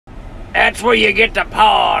That's where you get the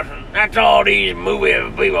paws. That's all these movie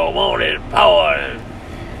people want is paws.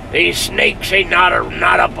 These snakes ain't not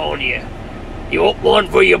up on you. You want one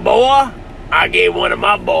for your boy? I gave one of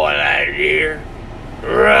my boys last year.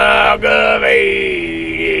 Rock of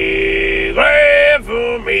ages, grab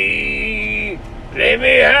for me. Let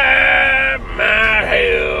me have my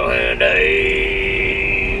hell and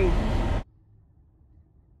day.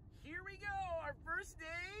 Here we go, our first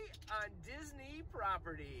day on Disney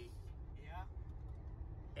property.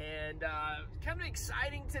 Yeah. And kind of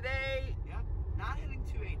exciting today. Yep. Not heading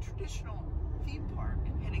to a traditional theme park,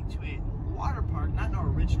 heading to a water park, not in our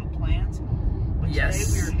original plans. But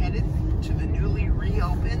Yes. today we are headed to the newly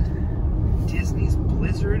reopened Disney's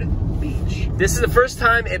Blizzard Beach. This is the first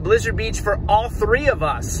time at Blizzard Beach for all three of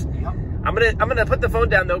us. Yep. I'm gonna put the phone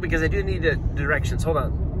down though because I do need the directions. Hold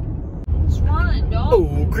on. Swan, dog.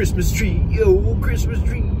 Oh, Christmas tree, oh, Christmas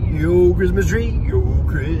tree, oh, Christmas tree, oh,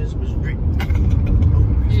 Christmas tree.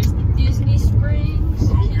 There's the Disney Springs,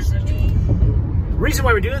 Kissimmee. Reason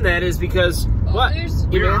why we're doing that is because what? There's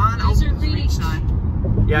We're on Blizzard Blizzard Beach.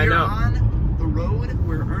 sign. Yeah, I We're know. on the road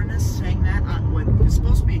where Ernest sang that on when it's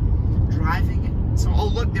supposed to be driving. So, oh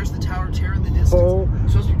look, there's the Tower of Terror in the distance. Oh. We're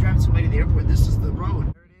supposed to be driving somebody to the airport. This is the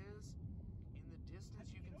road. There it is. In the distance,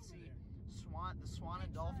 you can see the Swan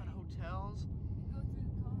and Dolphin hotels.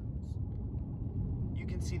 You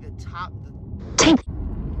can see the top.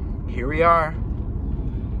 Here we are.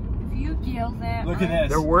 If you yell that, Look at this.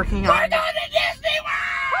 They're working on. We're going to Disney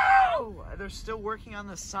World! Oh, they're still working on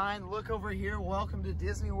the sign. Look over here. Welcome to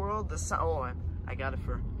Disney World. The sign. Oh, I got it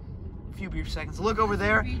for a few brief seconds. Look over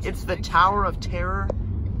there. It's the Tower of Terror.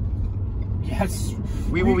 Yes.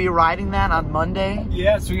 We will be riding that on Monday.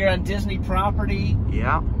 Yes, we are on Disney property.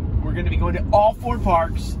 Yeah. We're going to be going to all 4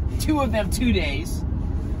 parks, 2 of them 2 days.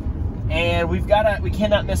 And we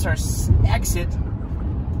cannot miss our exit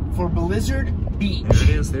for Blizzard Beach. There it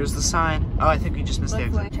is. There's the sign. Oh, I think we just missed the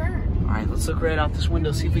Left exit. way turn. All right, let's look right out this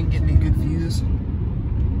window, see if we can get any good views.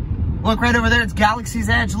 Look right over there. It's Galaxy's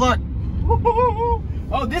Edge. Look.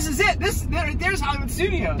 Oh, this is it. There's Hollywood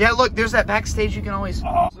Studios. Yeah, look. There's that backstage. You can always.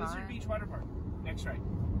 Oh, Blizzard Beach Water Park. Next right.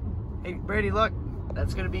 Hey, Brady, look.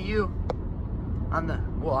 That's gonna be you. On the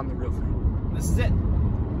real thing. This is it.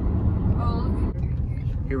 Oh, look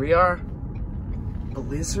at Here we are.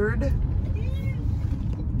 Blizzard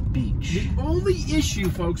Beach. The only issue,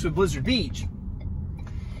 folks, with Blizzard Beach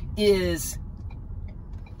is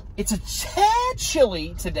it's a tad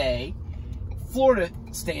chilly today, Florida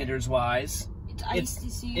standards wise. It's icy,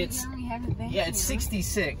 so you only have it back Yeah, it's here.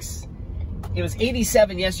 66. It was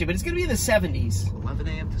 87 yesterday, but it's going to be in the 70s. 11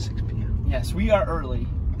 a.m. to 6 p.m. Yes, we are early,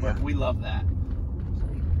 but Yeah. we love that.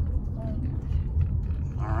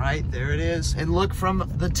 All right, there it is. And look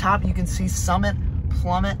from the top, you can see Summit,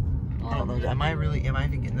 Plummet. I don't know. Am I even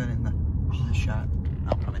getting that in the shot?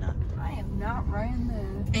 No, probably not. I am not riding the...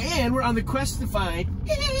 And we're on the quest to find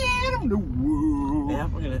Adam the Woo. Yeah,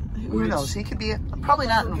 we're gonna. Who knows? He could be probably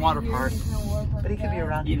not in water park, but he could be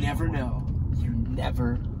around. You here never somewhere. know. You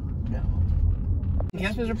never know.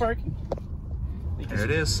 Yes, Mr. Park? There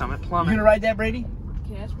it is, Summit You Plummet. gonna ride that, Brady?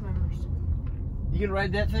 Cast members. You gonna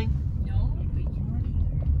ride that thing? No, but you want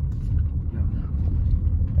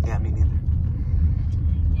Yeah, me neither.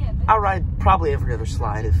 Yeah, but... I'll ride probably every other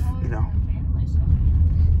slide if you know.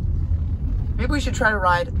 Maybe we should try to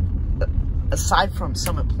ride, aside from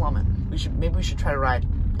Summit Plummet. Maybe we should try to ride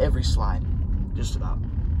every slide, just about.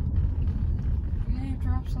 You gonna have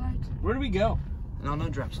drop slides? Where do we go? No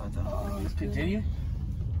drop slide though. Let's continue.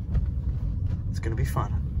 It's gonna be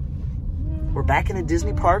fun. We're back in a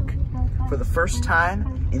Disney park for the first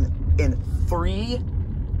time in 3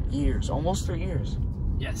 years, almost 3 years.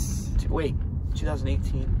 Yes. Wait,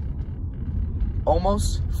 2018.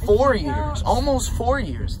 Almost 4 years. Almost 4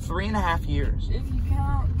 years. 3.5 years. If you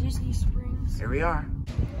count Disney Springs. Here we are.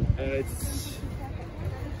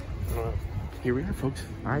 Here we are, folks.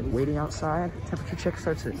 All right, waiting outside. Temperature check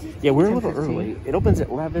starts at. Yeah, we're a little 10:15. early. It opens at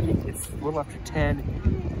 11. It's a little after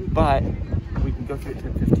 10, but we can go through at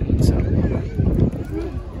 10:15. So.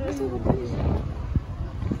 It's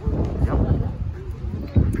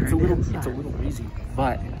a little breezy,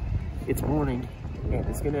 but it's morning and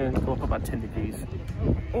it's gonna go up about 10 degrees.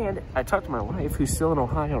 And I talked to my wife, who's still in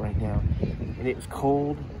Ohio right now, and it was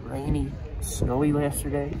cold, rainy, snowy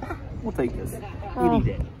yesterday. We'll take this any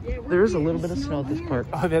day. There is a little bit of snow at this park.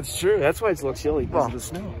 Oh, that's true. That's why it's a little chilly because of Well. the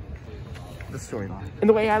snow. The storyline. And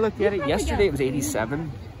the way I looked at it, yesterday it was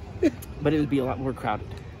 87, but it would be a lot more crowded.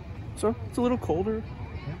 So it's a little colder,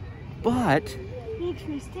 but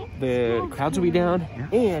the crowds will be down,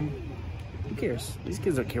 and who cares? These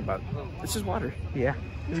kids don't care about it. It's just water. Yeah.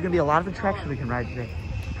 There's gonna be a lot of attraction we can ride today.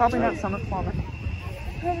 Probably not Summit Plummet.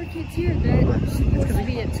 Whoever kids here, they're supposed to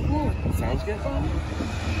be at school. Sounds good.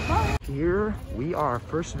 Here we are,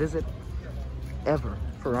 first visit ever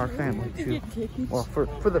for our family too. Well, for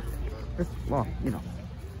the, well, you know.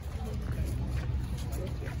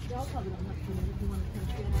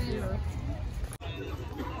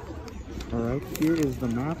 All right, here is the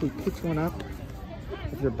map. We picked one up.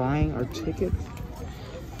 If you're buying our tickets,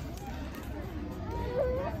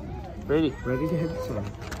 ready to head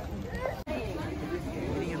south.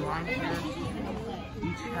 Waiting in line here.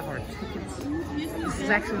 Each have our tickets. This is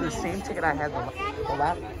actually the same ticket I had the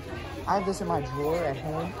last. I have this in my drawer at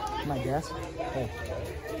home, on my desk. Hey,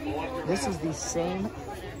 this is the same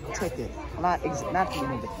ticket. Not the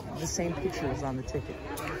image, the same pictures on the ticket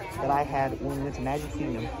that I had when we went to Magic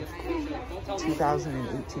Kingdom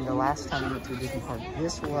 2018, the last time we went to a Disney park.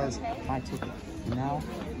 This was my ticket. Now,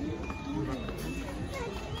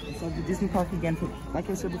 it's like the Disney park again, for, like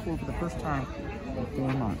I said before, for the first time in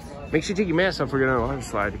 4 months. Make sure you take your mask off if we're going on a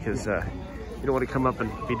slide because you don't want to come up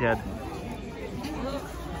and be dead.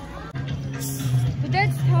 But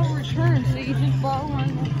that's how it returns, so you just follow on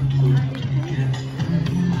the...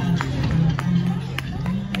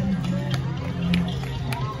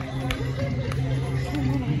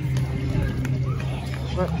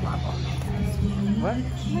 What?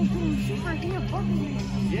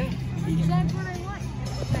 Yeah. That's what I want.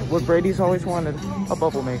 What Brady's always wanted, a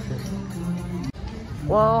bubble maker.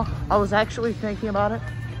 Well, I was actually thinking about it,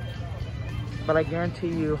 but I guarantee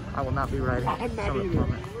you I will not be riding Summit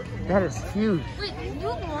Plummet. That is huge. Wait, you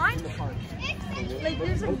want? Like,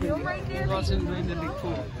 there's a hill right there? No.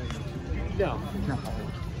 No.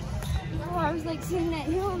 Oh, I was like seeing that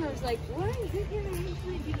hill and I was like, what is it gonna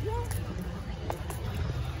actually be done?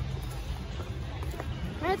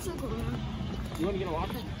 That's so cool. You want to get a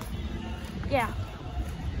locker? Yeah.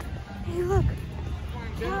 Hey, look.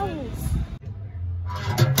 Towels.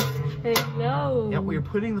 Hello. Yeah, we are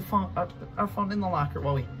putting the phone, our phone in the locker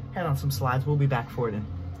while we head on some slides. We'll be back for it in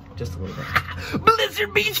just a little bit.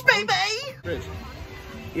 Blizzard Beach, baby! Bridge.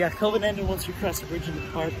 Yeah, COVID ended once we crossed the bridge into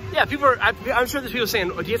the park. Yeah, people are, I'm sure there's people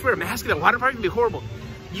saying, oh, do you have to wear a mask at a water park? It'd be horrible.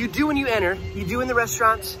 You do when you enter, you do in the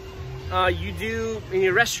restaurants, you do in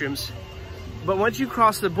your restrooms, but once you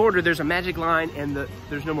cross the border, there's a magic line and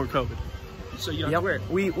there's no more COVID. So you don't have to wear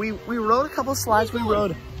it. We rode a couple slides. We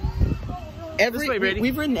rode every, way, Brady.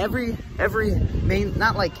 we've ridden every main,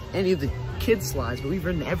 not like any of the kids slides, but we've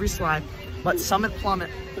ridden every slide but Summit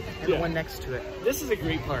Plummet and the one next to it. This is a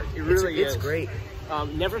great park. It really is. It's great.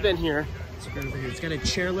 Never been here. It's got a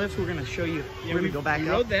chairlift. We're gonna show you. Yeah, we're gonna go back we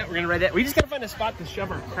up. rode that. We're gonna ride that. We just gotta find a spot to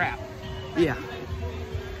shove our crap. Yeah.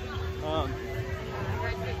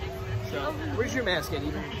 So, where's your mask, Eddie?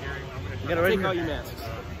 You gotta take all your masks.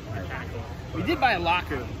 We did buy a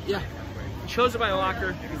locker. Yeah. We chose to buy a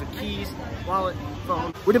locker because of keys, wallet,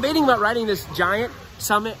 phone. We're debating about riding this giant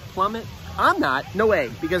Summit Plummet. I'm not. No way.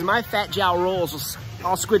 Because my fat jowl rolls will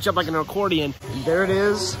all squitch up like an accordion. There it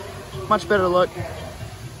is. Much better look.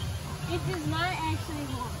 It does not actually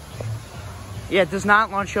launch. Yeah, it does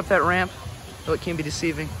not launch you up that ramp, though it can be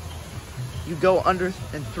deceiving. You go under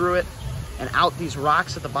and through it and out these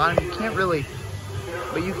rocks at the bottom. You can't really,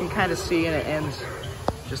 but you can kind of see, and it ends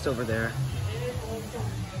just over there.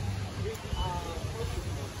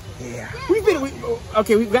 Yeah. We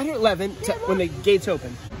got here at 11 when the gates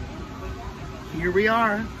open. Here we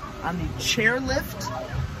are on the chairlift to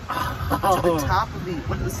the top of the,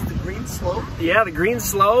 what is this, the green slope? Yeah, the green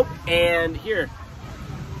slope, and here,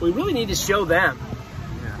 we really need to show them.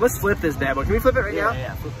 Yeah. Let's flip this bad boy. Can we flip it right now?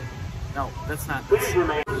 Yeah, flip it. No, that's not. Yeah, but it's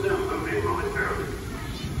doing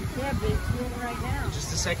it right now.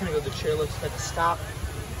 Just a second ago, the chairlift had to stop.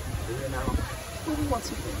 And now, who wants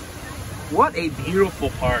to? What a beautiful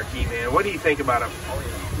park, E-Man. What do you think about them? Oh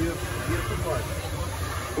yeah, beautiful park.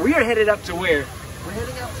 We are headed up to where? We're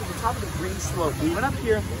heading up to the top of the green slope. We went up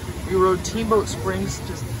here, we rode Teamboat Springs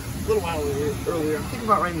just a little while earlier. I'm thinking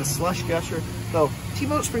about riding the Slush Gusher, though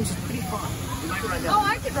Teamboat Springs is pretty fun. We might ride that. Oh,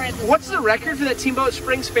 I could ride this. What's the record for that Teamboat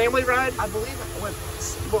Springs family ride? I believe what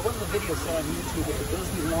one of the videos said on YouTube, it was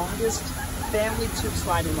the longest family tube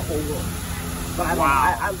slide in the whole world. But I don't know.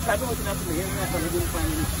 I tried to look it up on the internet, but I didn't find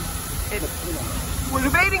anything. We're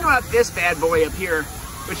debating about this bad boy up here,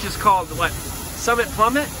 which is called, what, Summit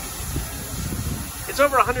Plummet? It's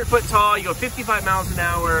over 100 foot tall. You go 55 miles an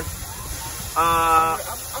hour. I'm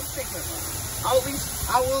thinking I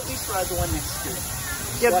will at least ride the one next to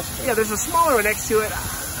it. Yeah, there's a smaller one next to it.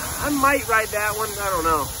 I might ride that one. I don't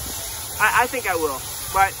know. I think I will.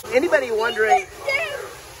 But anybody wondering...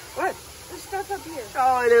 What? There's stuff up here.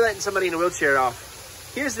 Oh, they're letting somebody in a wheelchair off.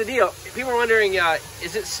 Here's the deal. People are wondering,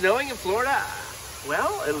 is it snowing in Florida?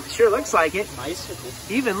 Well, it sure looks like it. Bicycle.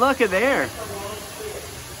 Even look at there.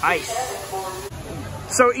 Ice.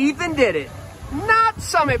 So Ethan did it. Not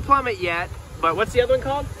Summit Plummet yet, but what's the other one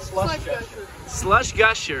called? Slush Gusher. Slush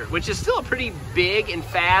Gusher, which is still a pretty big and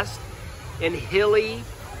fast and hilly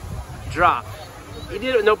drop. He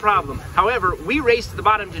did it with no problem. However, we raced to the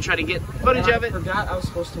bottom to try to get footage of it. I forgot I was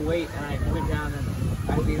supposed to wait, and I went down and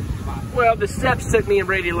I leave the bottom. Well, the steps took me and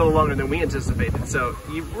Brady a little longer than we anticipated, so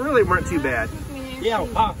you really weren't too bad. Yeah,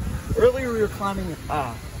 earlier we were climbing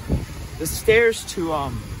the stairs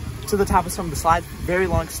to the top of some of the slides, very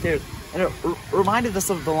long stairs, and it reminded us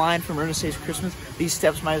of the line from Ernest Saves Christmas, these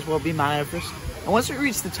steps might as well be Mount Everest. And once we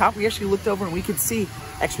reached the top, we actually looked over and we could see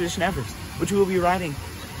Expedition Everest, which we will be riding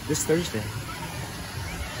this Thursday.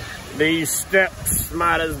 These steps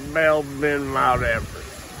might as well been Mount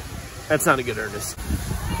Everest. That sounded good, Ernest.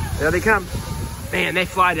 There they come. Man, they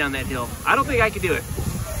fly down that hill. I don't think I could do it.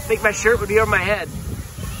 I think my shirt would be over my head.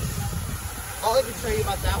 All I can tell you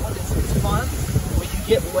about that one is it's fun when you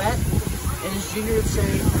get wet, and as Junior would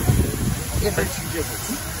say, it hurts your giblets.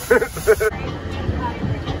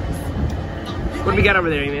 What do we got over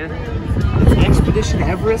there, man? It's Expedition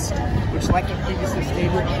Everest, which, like I previously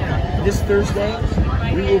stated, this Thursday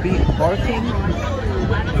we will be embarking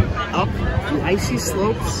up the icy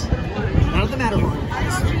slopes, not of the Matterhorn.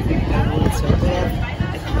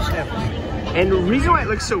 And the reason why it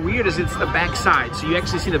looks so weird is it's the back side, so you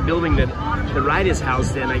actually see the building that the ride is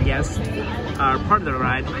housed in, I guess, part of the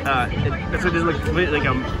ride. That's why it doesn't look completely like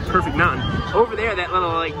a perfect mountain. Over there, that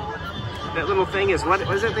little thing is what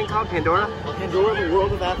is that thing called? Pandora? Pandora, the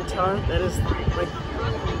world of Avatar. That is like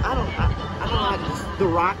I don't know. The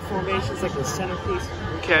rock formations, like the centerpiece.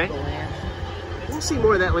 Okay. Of the land. We'll see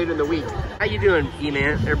more of that later in the week. How you doing,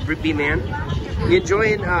 E-Man or B-Man? You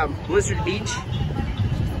enjoying Blizzard Beach?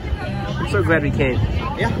 I'm so glad we came.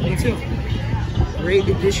 Yeah, me too. Great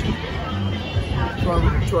addition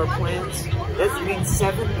to our plans. That means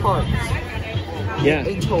 7 parks. Yeah.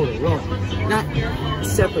 In total, really. Not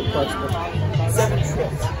separate parks, but 7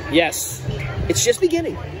 trips. Yes. It's just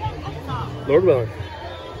beginning. Lord willing.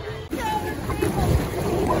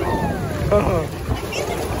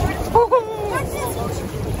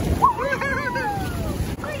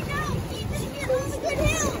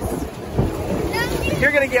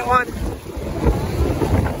 You're gonna get one.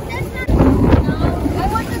 I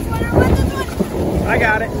want this one, I want this one. I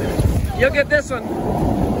got it. You'll get this one.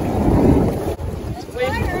 That's what I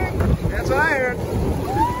heard. That's what I heard.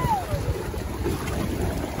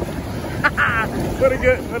 What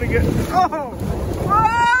a good. Oh!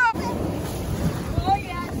 Oh,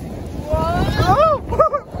 yes. Oh!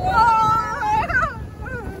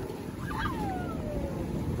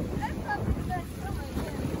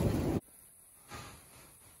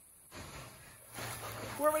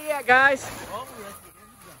 Where we at, guys? Well, we're at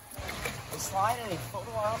the slide and a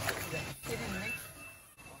photo op of the hidden lake.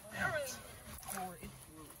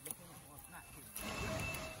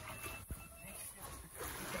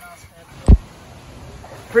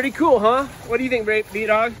 Pretty cool, huh? What do you think,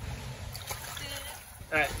 B-Dog?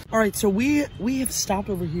 All right, so we have stopped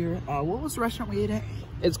over here. What was the restaurant we ate at?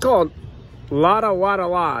 It's called Lotta Wada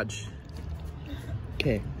Lodge.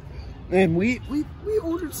 Okay. And we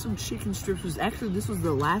ordered some chicken strips. Actually, this was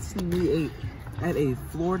the last thing we ate at a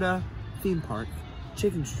Florida theme park.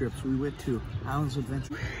 Chicken strips. We went to Islands of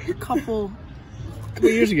Adventure a couple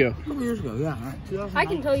years ago. A couple years ago, yeah. Right. I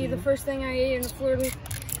can tell you the first thing I ate in Florida.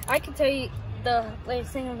 I can tell you the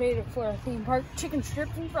latest thing I ate at Florida theme park: chicken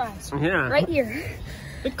strips and fries. Yeah. Right here.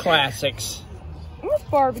 The classics. With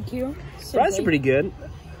barbecue. Fries are pretty good.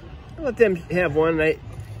 I let them have one, and I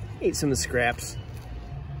ate some of the scraps.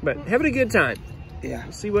 But having a good time. Yeah.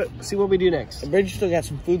 See what we do next. Bridget still got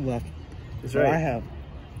some food left. That's So right. I have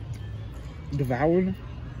devoured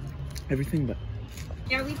everything but.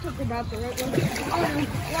 Yeah, we took about the right one. Oh,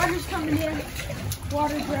 water's coming in.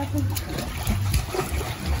 Water's wrapping.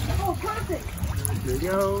 Oh, perfect. Here we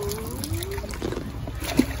go.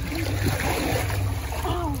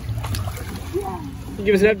 Oh, yeah. Can you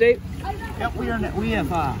give us an update? Yep, we have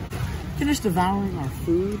finished devouring our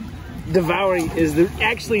food. Devouring is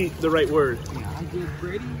actually the right word. Yeah, I did.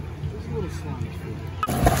 Brady was a little slow.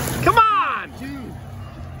 Come on! Dude,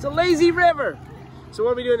 It's a lazy river. So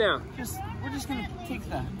what are we doing now? we're just gonna take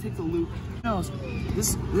the loop. Who knows?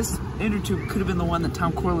 This inner tube could have been the one that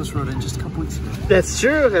Tom Corliss wrote in just a couple weeks ago. That's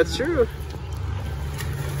true. That's true.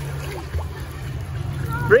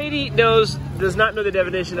 Brady does not know the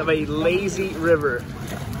definition of a lazy river.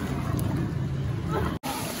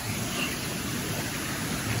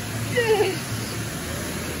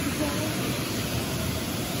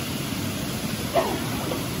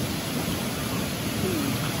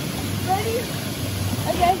 ready?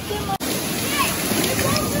 Okay, get my...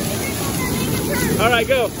 All right,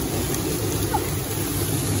 go.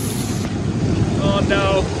 Oh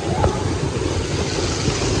no.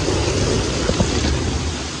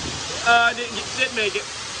 Didn't make it.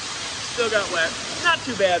 Still got wet. Not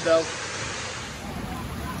too bad though.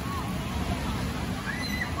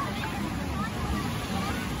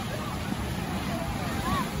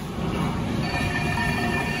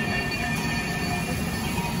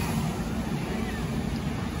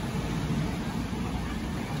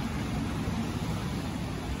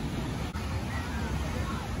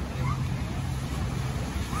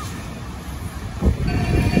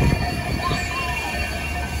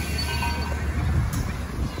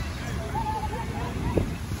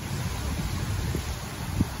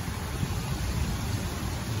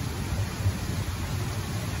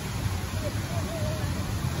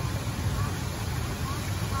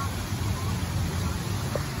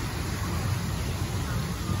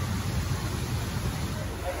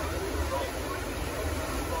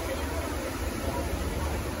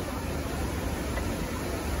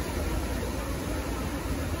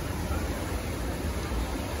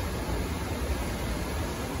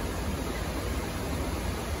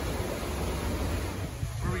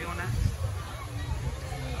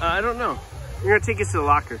 I don't know. You're gonna take us to the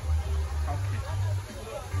locker.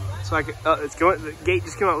 Okay. So I could, it's going, the gate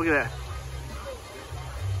just came out, look at that.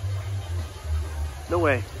 No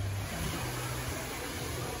way.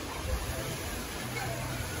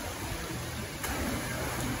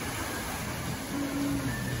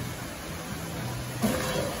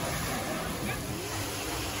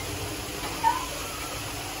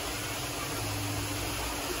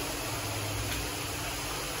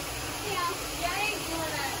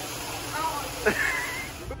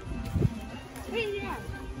 Hey, yeah.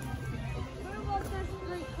 What about those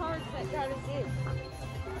 3 cars that got us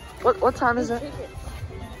in? What time is it? Tickets.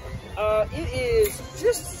 It is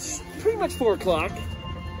just pretty much 4 o'clock.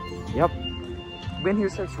 Yep. Been here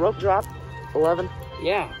since rope drop, 11.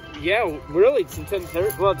 Yeah, really, it's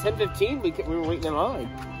 10:30. Well, 10:15. We were waiting in line.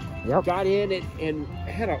 Yep. Got in and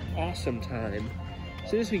had an awesome time.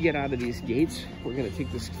 As soon as we get out of these gates, we're gonna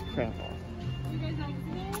take this crap off. You guys have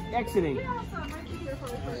to Exiting. go outside. Might be here for a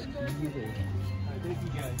second. Thank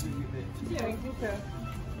you guys. Yeah.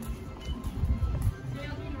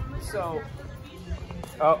 So,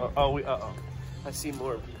 I see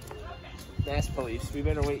more mass police. We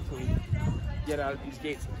better wait till we get out of these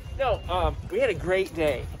gates. No, we had a great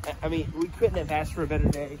day. I mean, we couldn't have asked for a better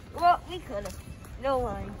day. Well, we could have. No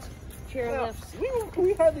lines. Chairlifts.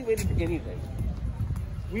 We hardly waited for anything.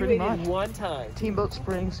 We Pretty waited much. one time. Steamboat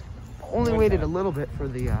Springs. Only One waited time. a little bit for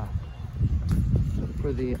the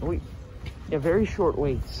very short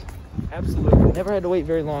waits. Absolutely. Never had to wait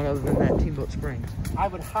very long other than that Steamboat Springs. I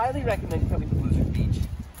would highly recommend coming to Blizzard Beach.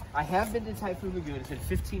 I have been to Typhoon Lagoon. It's been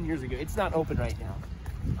 15 years ago. It's not open right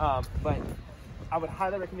now. But I would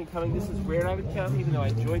highly recommend coming. This is where I would come, even though I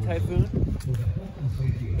enjoy Typhoon.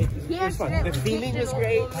 It was fun. The theming was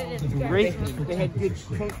great. Great.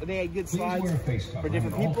 They had good slides for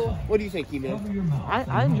different people. What do you think, Email?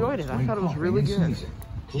 I enjoyed it. I thought it was really good.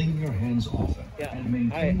 Clean your hands often Yeah, and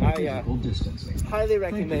maintain physical distancing. Highly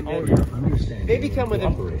recommend Thank it. you for your understanding Maybe come of with the a-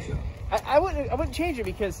 operation. I wouldn't change it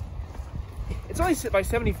because it's only by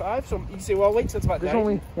 75. So you can say, well, wait, so it's about There's 90.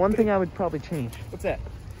 only one thing I would probably change. What's that?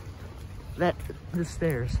 The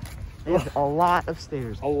stairs. They have a lot of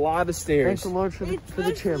stairs. A lot of stairs. Thank the Lord for the Especially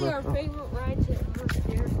our chairlift. favorite ride to ever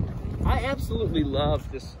stairs. I absolutely love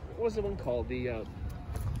this. What was the one called?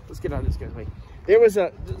 Let's get on this guy's way. There was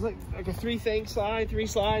like a three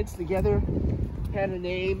slides together, had a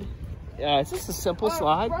name. It's just a simple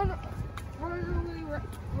slide. Run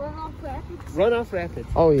off rapids. Run off rapids.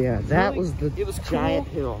 Oh yeah, that Really? was the It was giant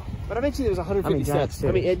cool. hill. But I bet you there was 150 I mean, giant steps.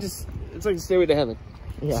 I mean, it's like a stairway to heaven.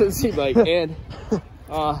 Yeah. So it seemed like, and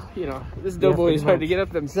this doughboy is pretty hard to much. get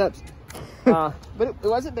up them steps. But it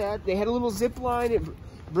wasn't bad. They had a little zip line.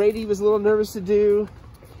 Brady was a little nervous to do.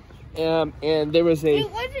 And there was It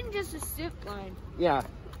wasn't just a zip line. yeah,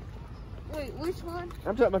 Wait, which one?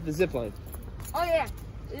 I'm talking about the zip line. Oh yeah,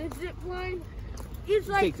 the zip line. It's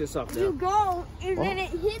like Take this off you now. go and then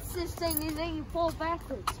it hits this thing and then you fall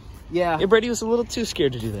backwards. Yeah. Yeah, Brady was a little too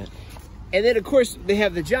scared to do that. And then, of course, they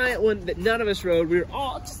have the giant one that none of us rode. We were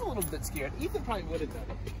all just a little bit scared. Ethan probably would have done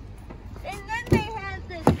it. And then they had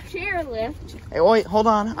the chairlift. Hey, wait, hold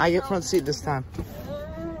on. I get front seat this time.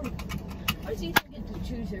 I think we get to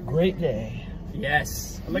choose everything. Great day.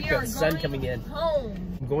 Yes. I like We are the sun going coming in.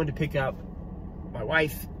 Home. I'm going to pick up my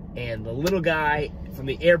wife and the little guy from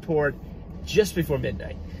the airport just before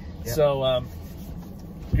midnight. Yep. So,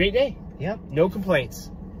 great day. Yep. No complaints.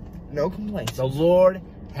 No complaints. The Lord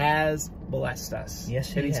has blessed us.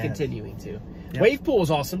 Yes, He and He's has. continuing to. Yep. Wave pool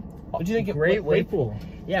was awesome. What did you think? Great wave pool.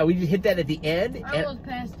 Yeah, we hit that at the end. I And was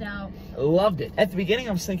passed out. loved it. At the beginning,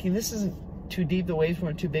 I was thinking this isn't too deep. The waves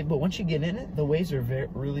weren't too big, but once you get in it, the waves are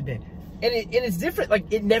really big. And it's different.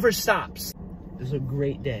 Like, it never stops. It was a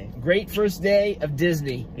great day. Great first day of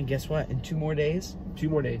Disney. And guess what? In 2 more days, 2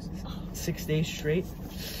 more days. 6 days straight.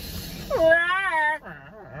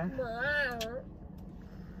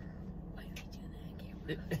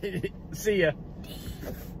 See ya.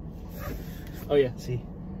 Oh, yeah. See?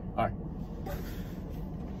 All right.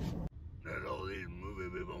 That's all these movie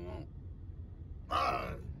people want.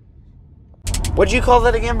 What'd you call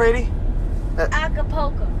that again, Brady?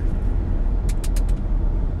 Acapulco.